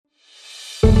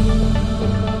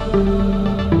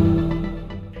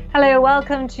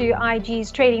welcome to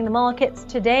IG's Trading the Markets.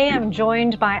 Today I'm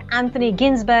joined by Anthony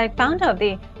Ginsberg, founder of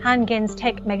the Hans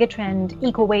Tech Megatrend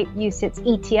Equal Weight UCITS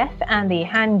ETF and the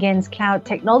Hans Cloud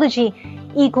Technology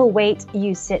Equal Weight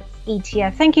UCITS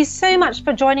ETF. Thank you so much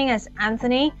for joining us,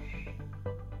 Anthony.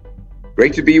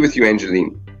 Great to be with you,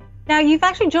 Angeline. Now, you've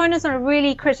actually joined us on a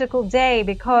really critical day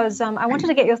because I wanted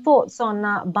to get your thoughts on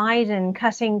Biden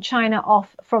cutting China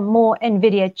off from more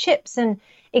NVIDIA chips and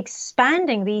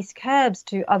expanding these curbs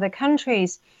to other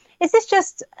countries. Is this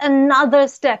just another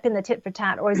step in the tit for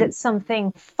tat, or is it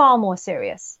something far more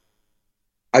serious?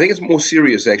 I think it's more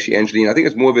serious, actually, Angeline. I think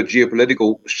it's more of a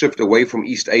geopolitical shift away from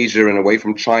East Asia and away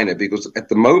from China, because at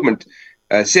the moment,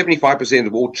 75%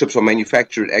 of all chips are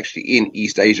manufactured actually in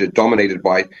East Asia, dominated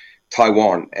by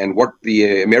Taiwan. And what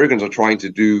the Americans are trying to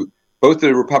do, both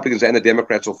the Republicans and the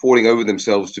Democrats are falling over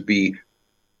themselves to be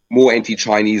more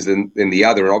anti-Chinese than the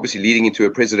other, and obviously leading into a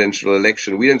presidential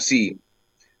election. We don't see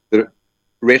the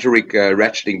rhetoric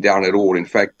ratcheting down at all. In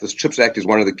fact, this CHIPS Act is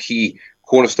one of the key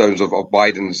cornerstones of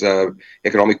Biden's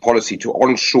economic policy to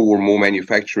onshore more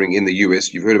manufacturing in the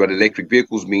U.S. You've heard about electric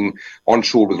vehicles being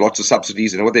onshored with lots of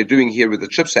subsidies, and what they're doing here with the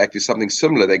CHIPS Act is something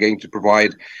similar. They're going to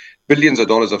provide billions of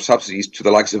dollars of subsidies to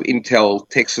the likes of Intel,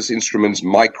 Texas Instruments,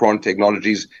 Micron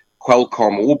Technologies,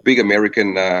 Qualcomm, all big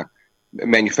American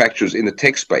manufacturers in the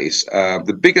tech space.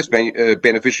 The biggest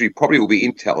beneficiary probably will be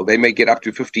Intel. They may get up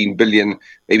to $15 billion,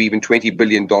 maybe even $20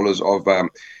 billion of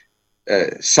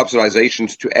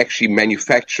subsidizations to actually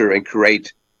manufacture and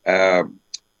create,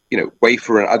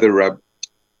 wafer and other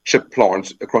chip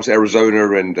plants across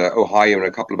Arizona and Ohio and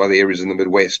a couple of other areas in the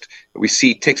Midwest. We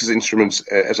see Texas Instruments,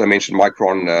 as I mentioned,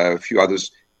 Micron, a few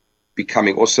others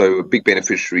becoming also big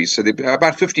beneficiaries. So there are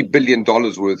about $50 billion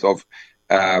worth of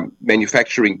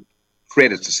manufacturing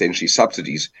credits, essentially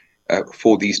subsidies,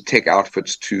 for these tech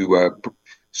outfits to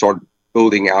start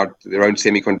building out their own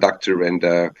semiconductor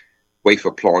and wafer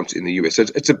plants in the U.S. So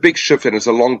it's a big shift, and it's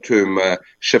a long-term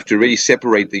shift to really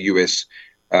separate the U.S.,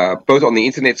 both on the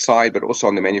internet side, but also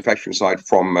on the manufacturing side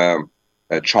from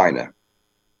China.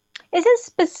 Is it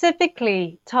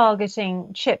specifically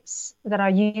targeting chips that are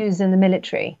used in the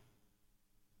military?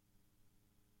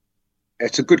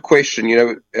 It's a good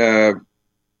question.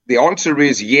 The answer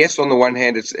is yes. On the one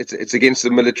hand, it's against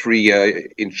the military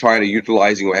in China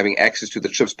utilizing or having access to the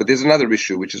chips. But there's another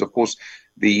issue, which is, of course,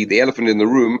 the elephant in the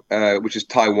room, which is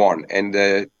Taiwan.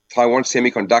 And Taiwan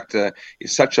Semiconductor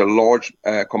is such a large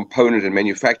component and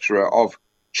manufacturer of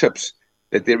chips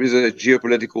that there is a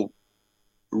geopolitical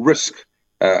risk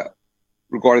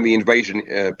regarding the invasion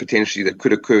potentially that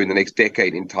could occur in the next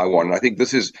decade in Taiwan. And I think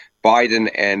this is Biden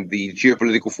and the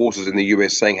geopolitical forces in the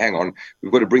U.S. saying, hang on,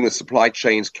 we've got to bring the supply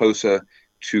chains closer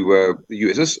to the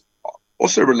U.S. This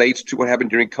also relates to what happened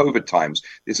during COVID times.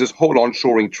 There's this whole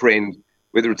onshoring trend,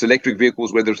 whether it's electric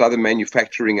vehicles, whether it's other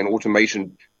manufacturing and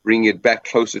automation, bringing it back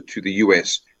closer to the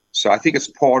U.S. So I think it's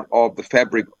part of the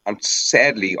fabric,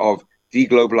 sadly, of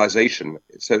deglobalization.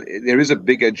 So there is a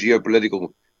bigger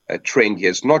geopolitical trend here.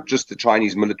 It's not just the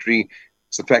Chinese military.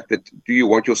 It's the fact that do you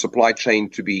want your supply chain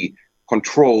to be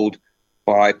controlled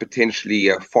by potentially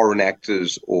foreign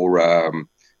actors or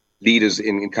leaders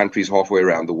in countries halfway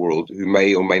around the world who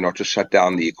may or may not just shut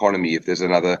down the economy if there's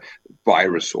another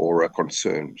virus or a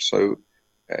concern. So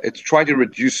it's trying to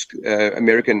reduce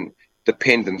American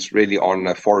dependence really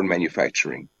on foreign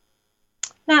manufacturing.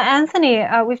 Now, Anthony,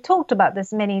 we've talked about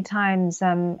this many times,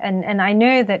 and I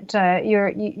know that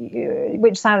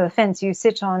which side of the fence you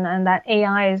sit on, and that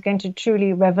AI is going to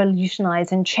truly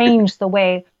revolutionize and change the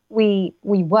way we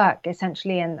work,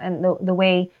 essentially, and the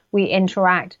way we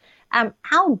interact.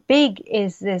 How big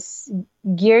is this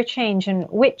gear change, and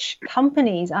which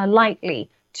companies are likely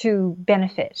to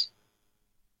benefit?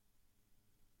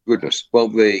 Goodness. Well,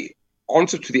 the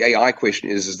answer to the AI question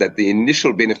is that the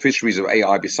initial beneficiaries of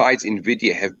AI, besides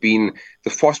NVIDIA, have been the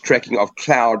fast tracking of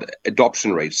cloud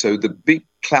adoption rates. So the big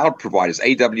cloud providers,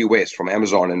 AWS from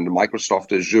Amazon and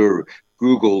Microsoft Azure,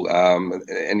 Google,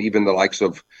 and even the likes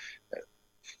of,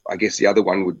 I guess the other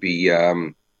one would be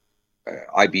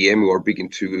IBM, who are big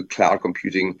into cloud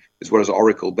computing, as well as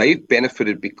Oracle. They've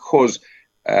benefited because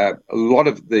a lot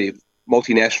of the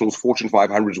multinationals, Fortune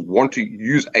 500s, want to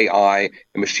use AI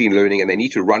and machine learning, and they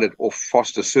need to run it off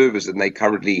faster servers than they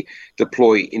currently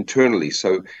deploy internally.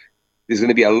 So there's going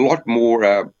to be a lot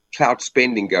more cloud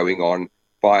spending going on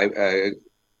by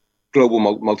global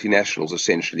multinationals,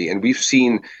 essentially. And we've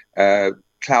seen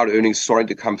cloud earnings starting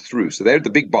to come through. So they're the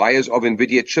big buyers of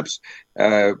NVIDIA chips,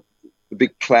 the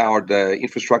big cloud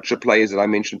infrastructure players that I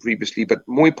mentioned previously. But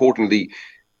more importantly,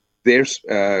 their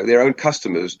own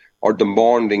customers are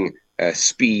demanding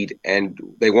speed, and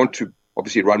they want to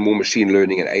obviously run more machine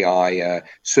learning and AI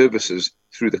services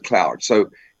through the cloud. So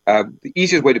the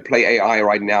easiest way to play AI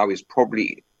right now is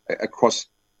probably across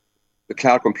the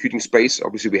cloud computing space.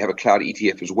 Obviously, we have a cloud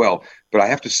ETF as well. But I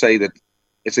have to say that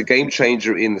it's a game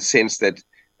changer in the sense that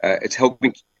it's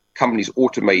helping companies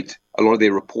automate a lot of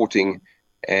their reporting,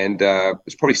 and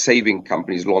it's probably saving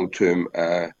companies long-term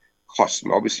costs.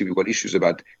 Obviously, we've got issues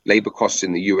about labor costs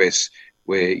in the US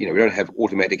where, we don't have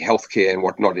automatic healthcare and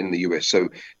whatnot in the US. So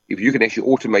if you can actually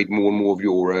automate more and more of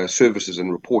your services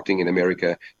and reporting in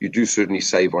America, you do certainly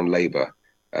save on labor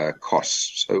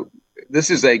costs. So this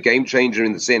is a game changer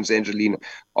in the sense, Angelina,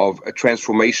 of a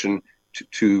transformation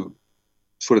to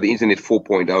sort of the Internet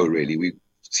 4.0, really. We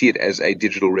see it as a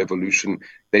digital revolution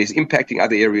that is impacting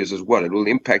other areas as well. It will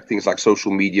impact things like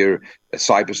social media,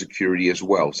 cybersecurity as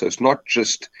well. So it's not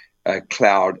just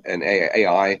cloud and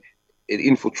AI. It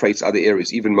infiltrates other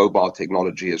areas, even mobile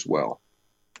technology as well.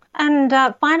 And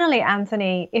finally,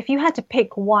 Anthony, if you had to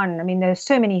pick one, I mean, there's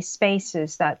so many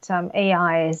spaces that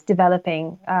AI is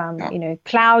developing.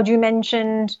 Cloud you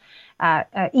mentioned,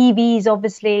 EVs,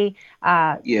 obviously.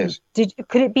 Yes.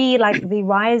 Could it be like the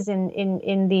rise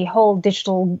in the whole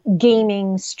digital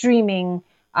gaming, streaming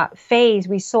phase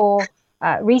we saw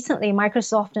recently,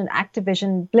 Microsoft and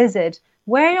Activision Blizzard?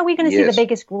 Where are we going to see the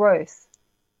biggest growth?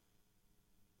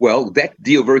 Well, that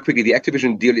deal, very quickly, the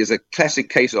Activision deal is a classic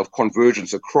case of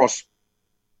convergence across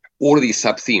all of these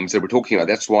sub-themes that we're talking about.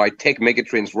 That's why Tech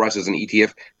Megatrends for us as an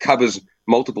ETF covers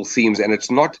multiple themes, and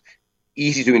it's not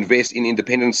easy to invest in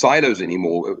independent silos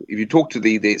anymore. If you talk to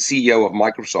the CEO of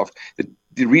Microsoft,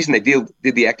 the reason they did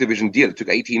the Activision deal, it took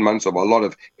 18 months of a lot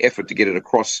of effort to get it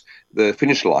across the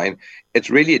finish line.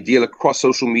 It's really a deal across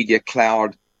social media,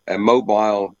 cloud,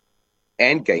 mobile,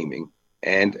 and gaming.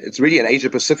 And it's really an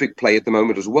Asia-Pacific play at the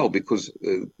moment as well, because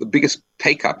the biggest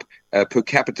take-up per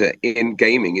capita in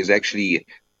gaming is actually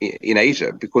in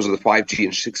Asia because of the 5G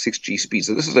and 6G speed.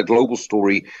 So this is a global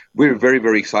story. We're very,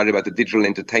 very excited about the digital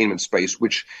entertainment space,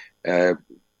 which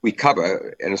we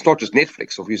cover. And it's not just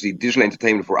Netflix. Obviously, digital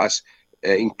entertainment for us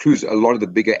includes a lot of the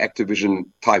bigger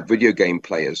Activision-type video game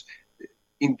players.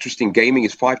 Interesting, gaming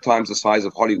is 5 times the size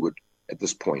of Hollywood at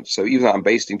this point. So even though I'm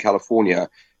based in California,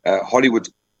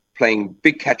 Hollywood's playing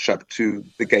big catch-up to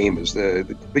the gamers.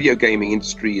 The video gaming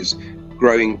industry is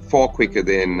growing far quicker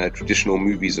than traditional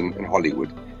movies in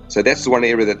Hollywood. So that's the one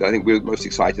area that I think we're most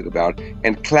excited about.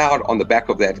 And cloud on the back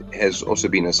of that has also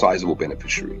been a sizable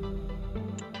beneficiary.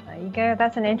 There you go.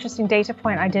 That's an interesting data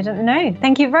point I didn't know.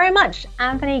 Thank you very much,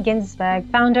 Anthony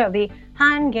Ginsberg, founder of the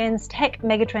Han Gens Tech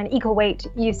Megatrend Equal Weight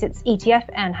UCITS ETF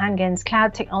and Han Gens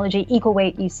Cloud Technology Equal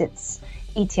Weight UCITS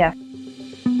ETF.